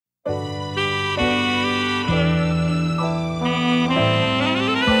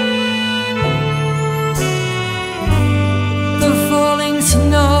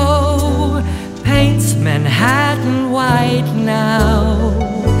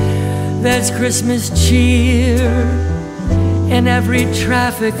There's Christmas cheer in every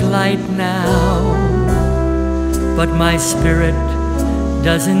traffic light now, but my spirit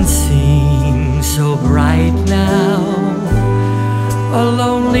doesn't seem so bright now. A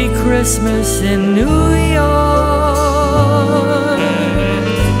lonely Christmas in New York,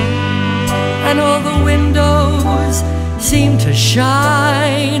 and all the windows seem to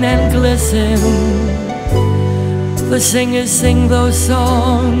shine and glisten. The singers sing those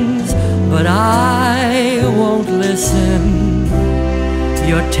songs, but I won't listen.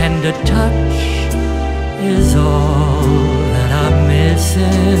 Your tender touch is all that I'm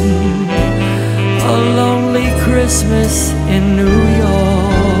missing. A lonely Christmas in New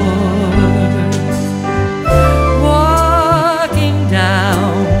York. Walking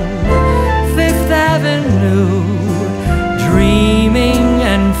down Fifth Avenue, dreaming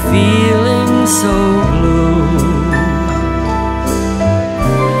and feeling so blue.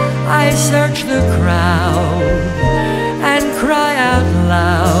 I search the crowd and cry out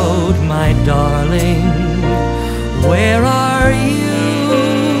loud, my darling, where are you?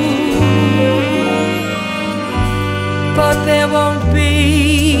 But there won't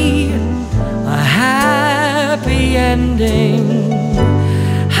be a happy ending.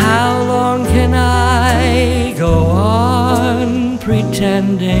 How long can I go on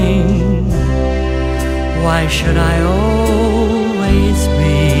pretending? Why should I always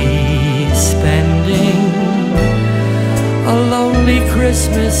be spending a lonely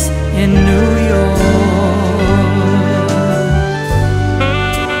Christmas in New York?